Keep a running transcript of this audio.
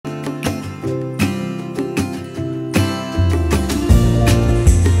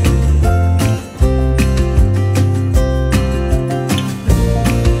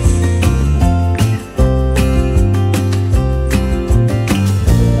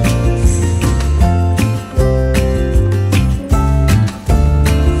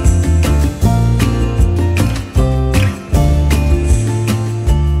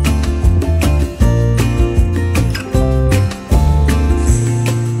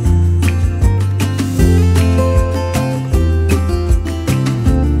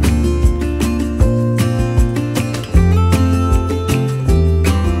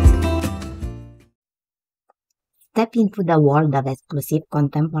Step into the world of exclusive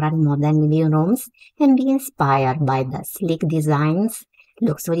contemporary modern living rooms and be inspired by the sleek designs,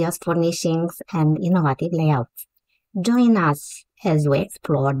 luxurious furnishings, and innovative layouts. Join us as we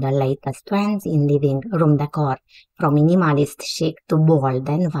explore the latest trends in living room decor, from minimalist chic to bold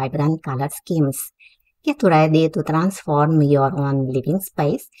and vibrant color schemes. Get ready to transform your own living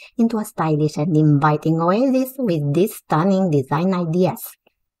space into a stylish and inviting oasis with these stunning design ideas.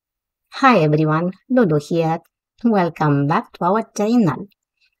 Hi everyone, Lulu here. Welcome back to our channel.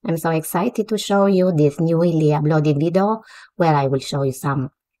 I'm so excited to show you this newly uploaded video where I will show you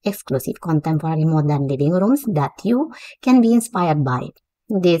some exclusive contemporary modern living rooms that you can be inspired by.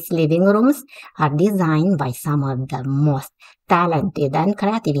 These living rooms are designed by some of the most talented and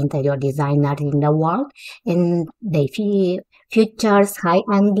creative interior designers in the world, and they features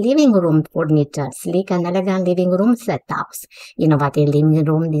high-end living room furniture, sleek and elegant living room setups, innovative living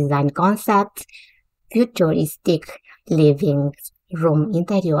room design concepts, futuristic living room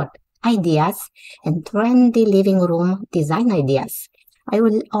interior ideas, and trendy living room design ideas. I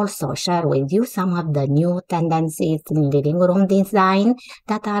will also share with you some of the new tendencies in living room design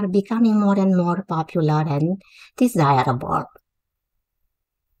that are becoming more and more popular and desirable.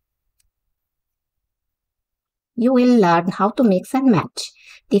 You will learn how to mix and match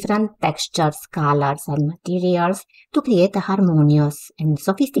different textures, colors, and materials to create a harmonious and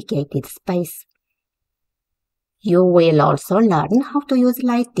sophisticated space. You will also learn how to use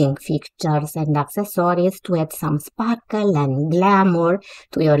lighting fixtures and accessories to add some sparkle and glamour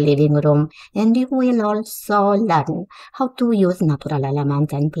to your living room, and you will also learn how to use natural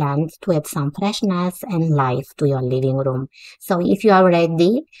elements and plants to add some freshness and life to your living room. So if you are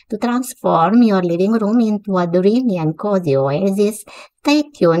ready to transform your living room into a dreamy and cozy oasis, stay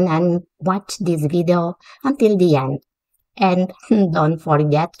tuned and watch this video until the end. And don't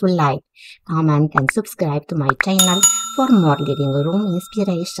forget to like, comment, and subscribe to my channel for more living room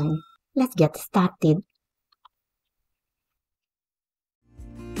inspiration. Let's get started.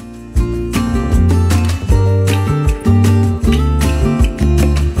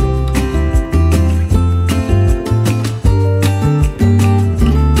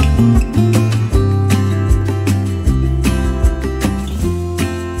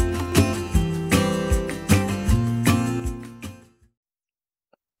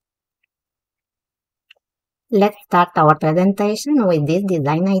 Let's start our presentation with this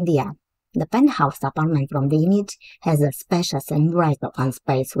design idea. The penthouse apartment from the image has a spacious and bright open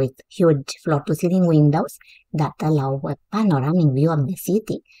space with huge floor-to-ceiling windows that allow a panoramic view of the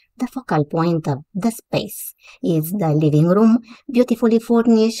city. The focal point of the space is the living room, beautifully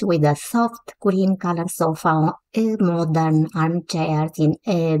furnished with a soft cream color sofa, a modern armchairs in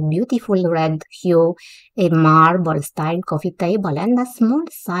a beautiful red hue, a marble-style coffee table, and a small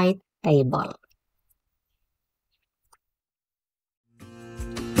side table.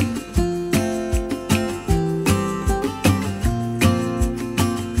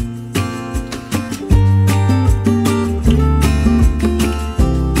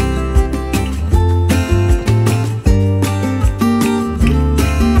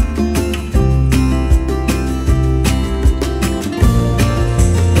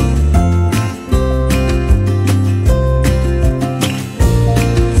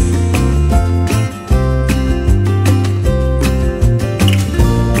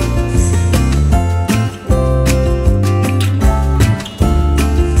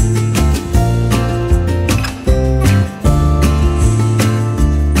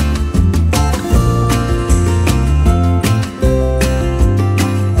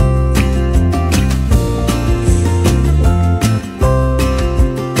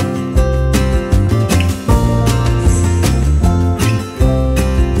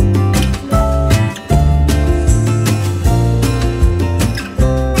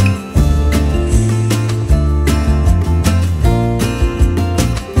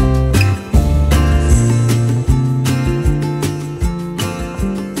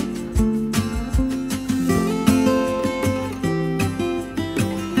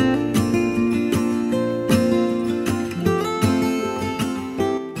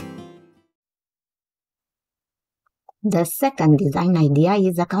 The second design idea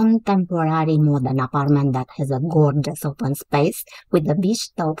is a contemporary modern apartment that has a gorgeous open space with a beige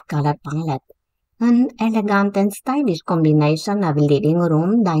taupe color palette. An elegant and stylish combination of living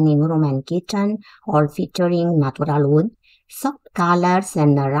room, dining room, and kitchen, all featuring natural wood, soft colors,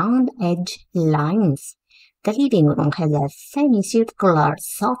 and round edge lines. The living room has a semicircular,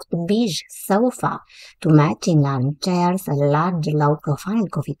 soft beige sofa, two matching armchairs, a large low-profile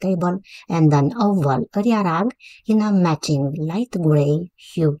coffee table, and an oval area rug in a matching light gray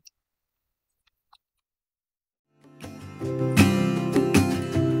hue.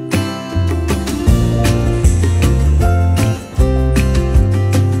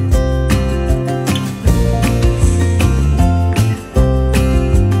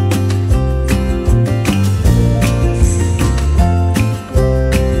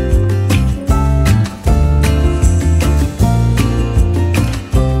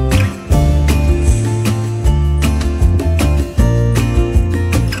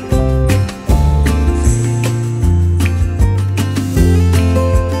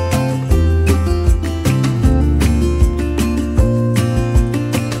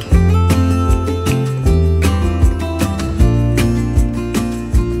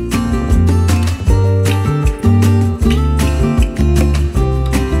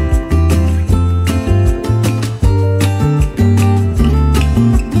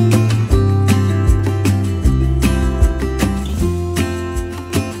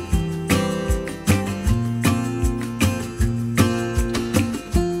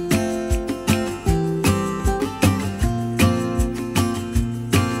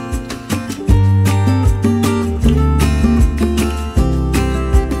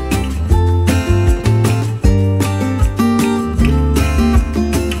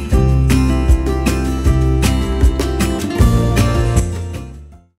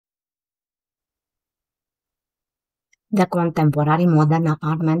 The contemporary modern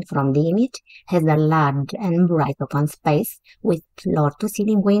apartment from the image has a large and bright open space with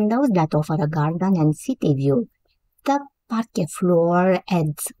floor-to-ceiling windows that offer a garden and city view. The parquet floor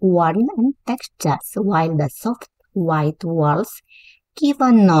adds warmth and textures, while the soft white walls give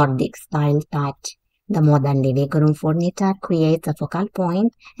a Nordic-style touch. The modern living room furniture creates a focal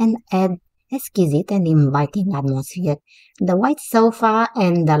point and adds exquisite and inviting atmosphere. The white sofa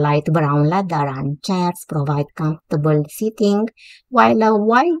and the light brown leather armchairs provide comfortable seating, while a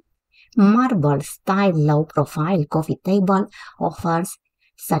white marble-style low-profile coffee table offers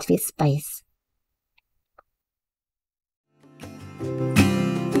surface space.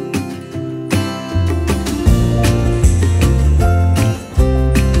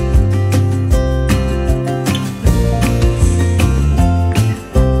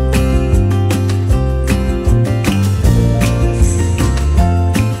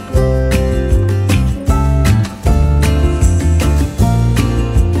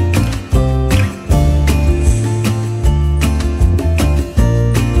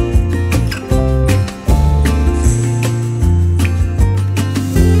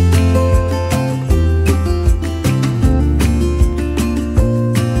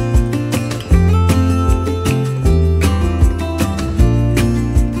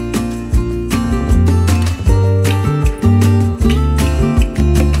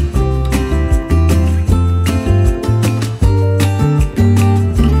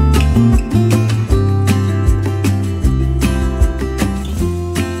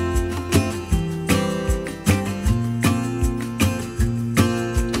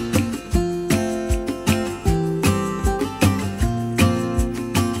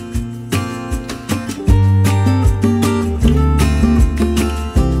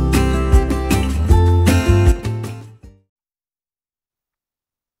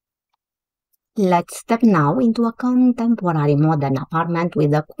 Let's step now into a contemporary modern apartment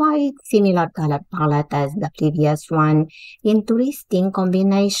with a quite similar color palette as the previous one, interesting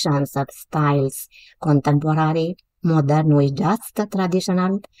combinations of styles, contemporary, modern with just a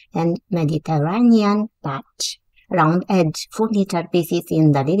traditional and Mediterranean touch. Round edge furniture pieces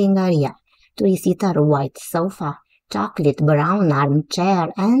in the living area, three-seater white sofa, chocolate brown armchair,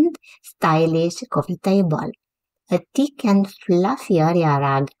 and stylish coffee table. A thick and fluffy area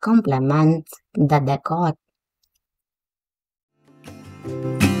rug complements the decor.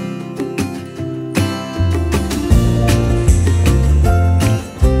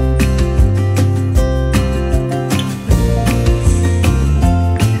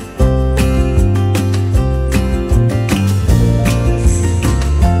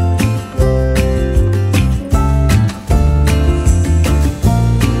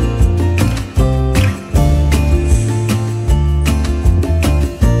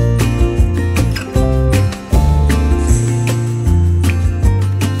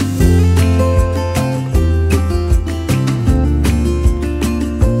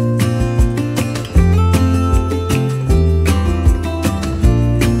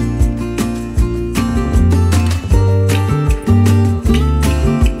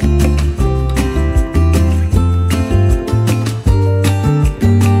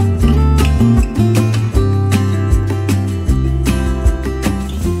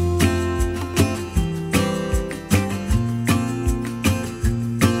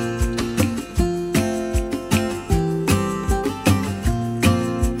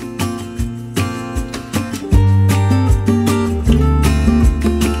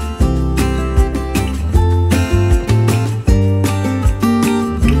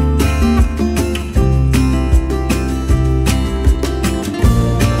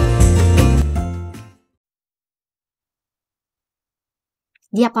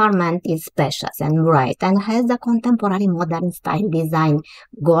 The apartment is spacious and bright and has a contemporary modern style design,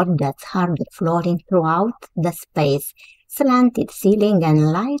 gorgeous hardwood flooring throughout the space, slanted ceiling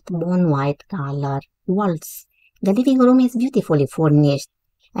and light bone white color walls. The living room is beautifully furnished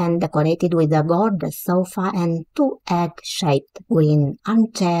and decorated with a gorgeous sofa and two egg-shaped green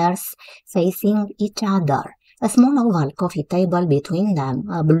armchairs facing each other. A small oval coffee table between them,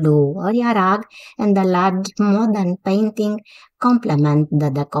 a blue area rug, and a large modern painting complement the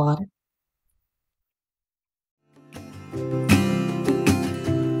decor.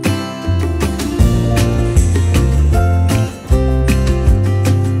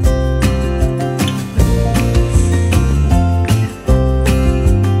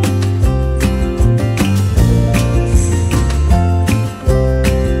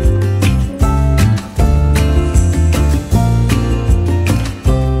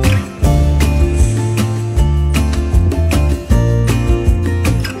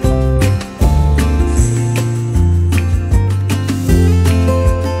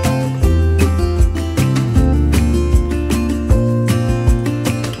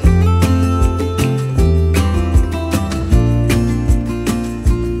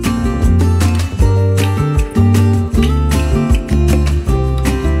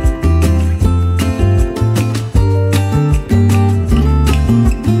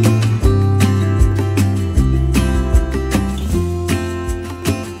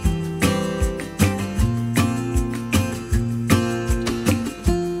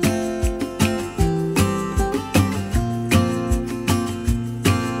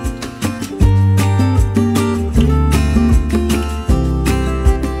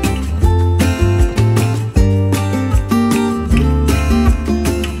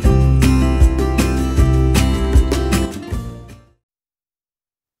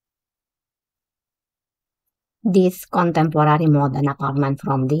 This contemporary modern apartment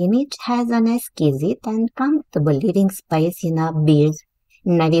from the image has an exquisite and comfortable living space in a beige,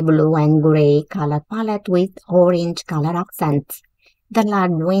 navy blue and gray color palette with orange color accents. The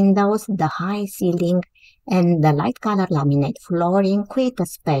large windows, the high ceiling, and the light color laminate flooring create a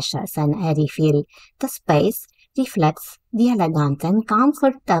spacious and airy feel. The space reflects the elegance and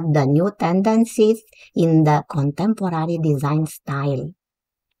comfort of the new tendencies in the contemporary design style.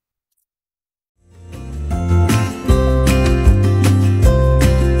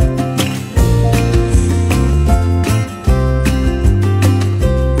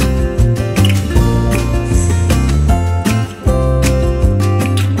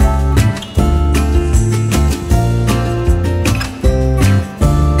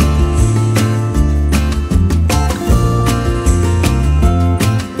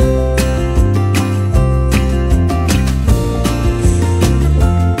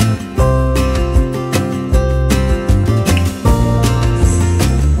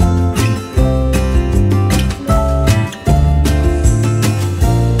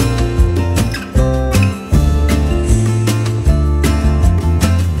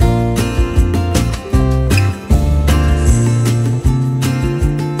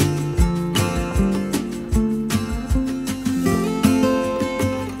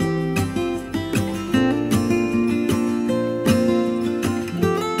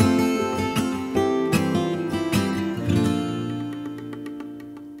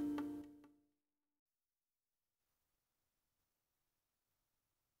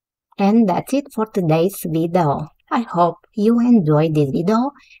 And that's it for today's video. I hope you enjoyed this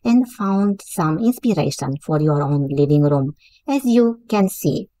video and found some inspiration for your own living room. As you can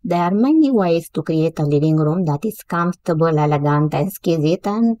see, there are many ways to create a living room that is comfortable, elegant, exquisite,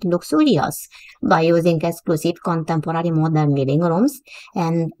 and luxurious by using exclusive contemporary modern living rooms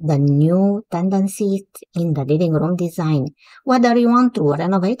and the new tendencies in the living room design. Whether you want to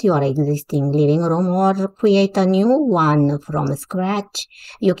renovate your existing living room or create a new one from scratch,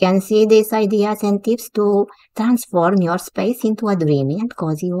 you can see these ideas and tips to transform your space into a dreamy and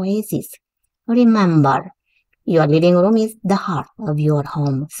cozy oasis. Remember, your living room is the heart of your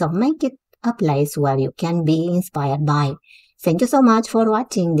home, so make it a place where you can be inspired by. Thank you so much for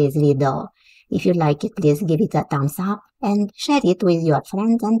watching this video. If you like it, please give it a thumbs up and share it with your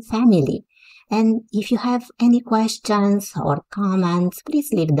friends and family. And if you have any questions or comments,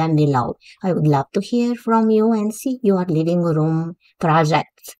 please leave them below. I would love to hear from you and see your living room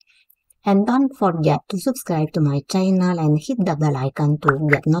projects. And don't forget to subscribe to my channel and hit the bell icon to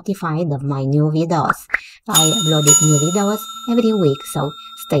get notified of my new videos. I upload new videos every week, so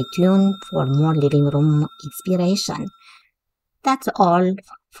stay tuned for more living room inspiration. That's all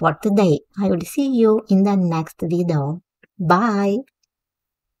for today. I will see you in the next video. Bye!